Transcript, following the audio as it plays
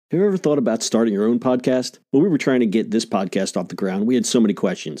Have you ever thought about starting your own podcast? When we were trying to get this podcast off the ground, we had so many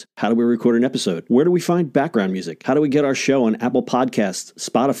questions. How do we record an episode? Where do we find background music? How do we get our show on Apple Podcasts,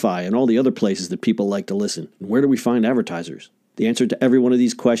 Spotify, and all the other places that people like to listen? And where do we find advertisers? The answer to every one of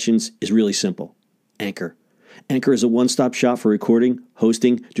these questions is really simple. Anchor. Anchor is a one-stop shop for recording,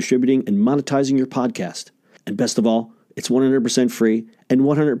 hosting, distributing, and monetizing your podcast. And best of all, it's 100% free and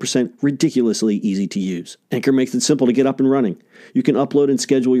 100% ridiculously easy to use. Anchor makes it simple to get up and running. You can upload and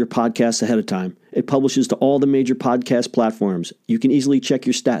schedule your podcasts ahead of time. It publishes to all the major podcast platforms. You can easily check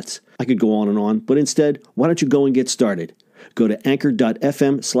your stats. I could go on, but instead, why don't you go and get started? Go to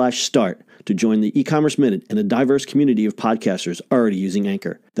anchor.fm/start to join the e-commerce minute and a diverse community of podcasters already using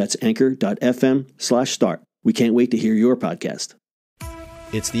Anchor. That's anchor.fm/start. We can't wait to hear your podcast.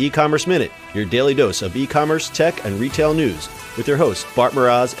 It's the E-commerce Minute, your daily dose of e-commerce, tech, and retail news with your hosts, Bart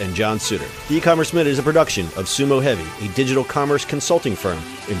Mraz and John Suter. The E-commerce Minute is a production of Sumo Heavy, a digital commerce consulting firm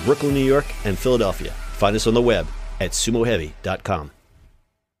in Brooklyn, New York, and Philadelphia. Find us on the web at sumoheavy.com.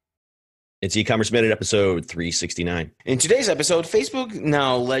 It's E-commerce Minute, episode 369. In today's episode, Facebook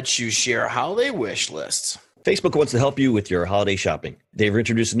now lets you share holiday wish lists. Facebook wants to help you with your holiday shopping. They've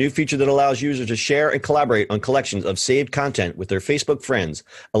introduced a new feature that allows users to share and collaborate on collections of saved content with their Facebook friends,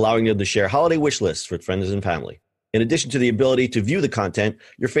 allowing them to share holiday wish lists with friends and family. In addition to the ability to view the content,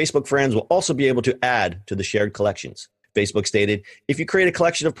 your Facebook friends will also be able to add to the shared collections. Facebook stated, if you create a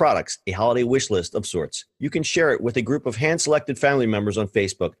collection of products, a holiday wish list of sorts, you can share it with a group of hand-selected family members on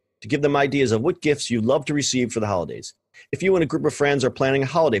Facebook to give them ideas of what gifts you'd love to receive for the holidays. If you and a group of friends are planning a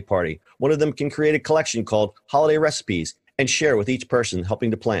holiday party, one of them can create a collection called Holiday Recipes and share with each person helping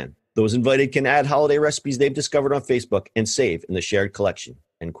to plan. Those invited can add holiday recipes they've discovered on Facebook and save in the shared collection,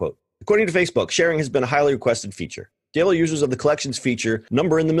 end quote. According to Facebook, sharing has been a highly requested feature. Daily users of the collections feature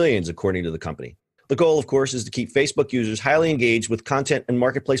number in the millions, according to the company. The goal, of course, is to keep Facebook users highly engaged with content and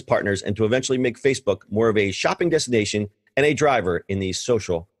marketplace partners and to eventually make Facebook more of a shopping destination and a driver in the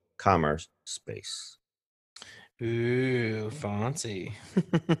social commerce space. Ooh, fancy.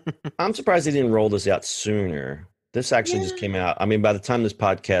 I'm surprised they didn't roll this out sooner. This actually just came out. I mean, by the time this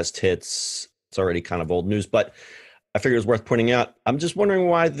podcast hits, it's already kind of old news, but I figured it was worth pointing out. I'm just wondering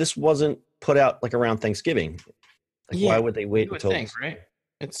why this wasn't put out like around Thanksgiving. Why would they wait until? Right?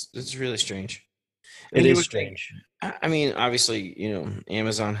 It's really strange. It is strange. I mean, obviously,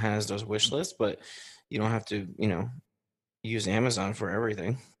 Amazon has those wish lists, but you don't have to, use Amazon for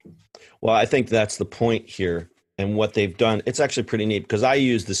everything. Well, I think that's the point here. And what they've done, it's actually pretty neat because I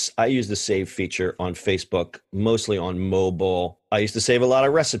use the save feature on Facebook, mostly on mobile. I used to save a lot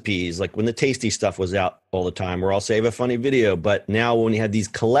of recipes, like when the tasty stuff was out all the time, or I'll save a funny video. But now when you have these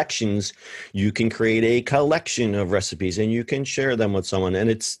collections, you can create a collection of recipes and you can share them with someone. And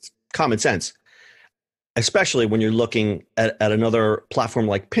it's common sense, especially when you're looking at another platform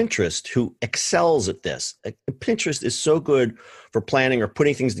like Pinterest, who excels at this. Pinterest is so good for planning or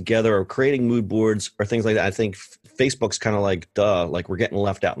putting things together or creating mood boards or things like that. I think Facebook's kind of like, like we're getting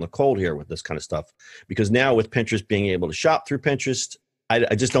left out in the cold here with this kind of stuff. Because now with Pinterest being able to shop through Pinterest,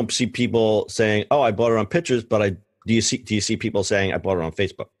 I just don't see people saying, oh, I bought it on Pinterest, but do you see people saying I bought it on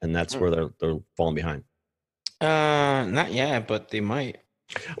Facebook? And that's where they're falling behind. Not yet, but they might.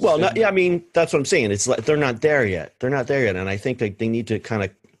 Well, I mean, that's what I'm saying. It's like they're not there yet. And I think they need to kind of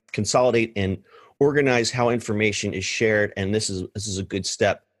consolidate and organize how information is shared. And this is a good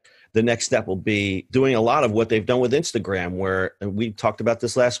step. The next step will be doing a lot of what they've done with Instagram, where and we talked about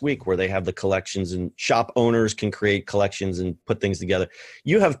this last week, where they have the collections and shop owners can create collections and put things together.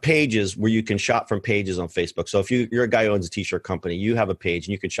 You have pages where you can shop from pages on Facebook. So if you're a guy who owns a t-shirt company, you have a page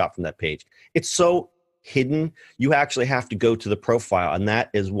and you can shop from that page. It's so hidden. You actually have to go to the profile, and that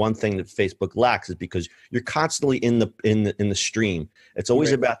is one thing that Facebook lacks, is because you're constantly in the stream. It's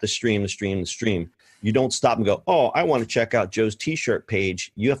always about the stream. You don't stop and go, oh, I want to check out Joe's t-shirt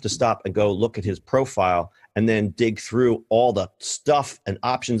page. You have to stop and go look at his profile and then dig through all the stuff and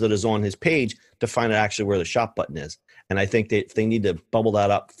options that is on his page to find out actually where the shop button is. And I think they need to bubble that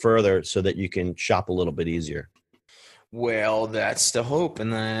up further so that you can shop a little bit easier. Well, that's the hope,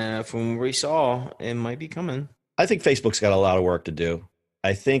 and from what we saw, it might be coming. I think Facebook's got a lot of work to do.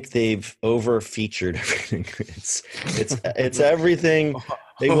 I think they've over-featured everything. It's everything.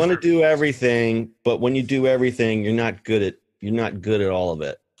 They want to do everything, but when you do everything, you're not good at all of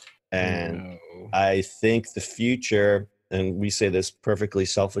it. And I think the future, and we say this perfectly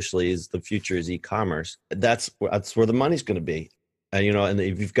selfishly, is the future is e-commerce. That's where the money's going to be. And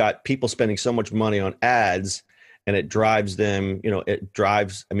if you've got people spending so much money on ads, and it drives them, it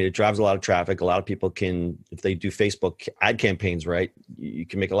drives a lot of traffic. A lot of people can, if they do Facebook ad campaigns right, you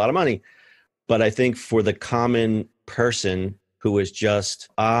can make a lot of money. But I think for the common person, who is just,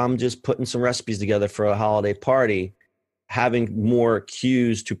 I'm just putting some recipes together for a holiday party, having more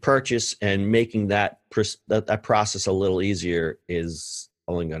cues to purchase and making that process a little easier is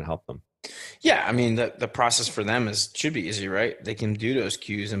only going to help them. Yeah, I mean, the process for them should be easy, right? They can do those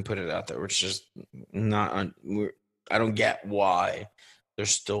cues and put it out there, which is not. I don't get why they're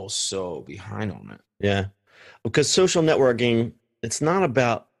still so behind on it. Yeah, because social networking, it's not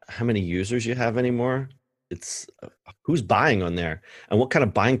about how many users you have anymore. It's who's buying on there and what kind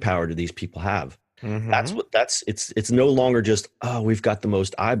of buying power do these people have. Mm-hmm. It's no longer just, oh, we've got the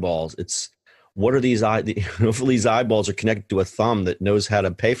most eyeballs. It's what are these hopefully these eyeballs are connected to a thumb that knows how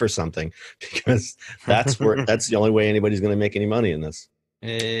to pay for something, because that's the only way anybody's going to make any money in this.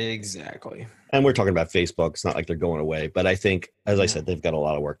 Exactly. And we're talking about Facebook. It's not like they're going away, but I think, as I said, they've got a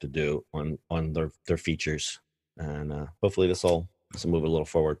lot of work to do on their features, and hopefully this will move it a little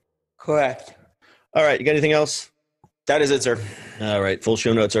forward. Correct. All right, you got anything else? That is it, sir. All right, full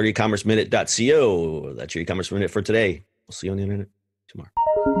show notes are ecommerceminute.co. That's your e-commerce minute for today. We'll see you on the internet tomorrow.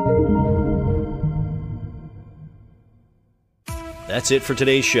 That's it for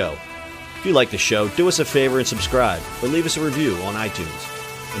today's show. If you like the show, do us a favor and subscribe, or leave us a review on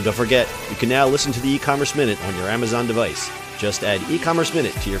iTunes. And don't forget, you can now listen to the e-commerce minute on your Amazon device. Just add e-commerce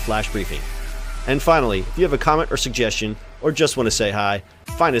minute to your flash briefing. And finally, if you have a comment or suggestion, or just want to say hi,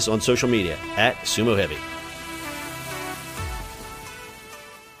 find us on social media @SumoHeavy.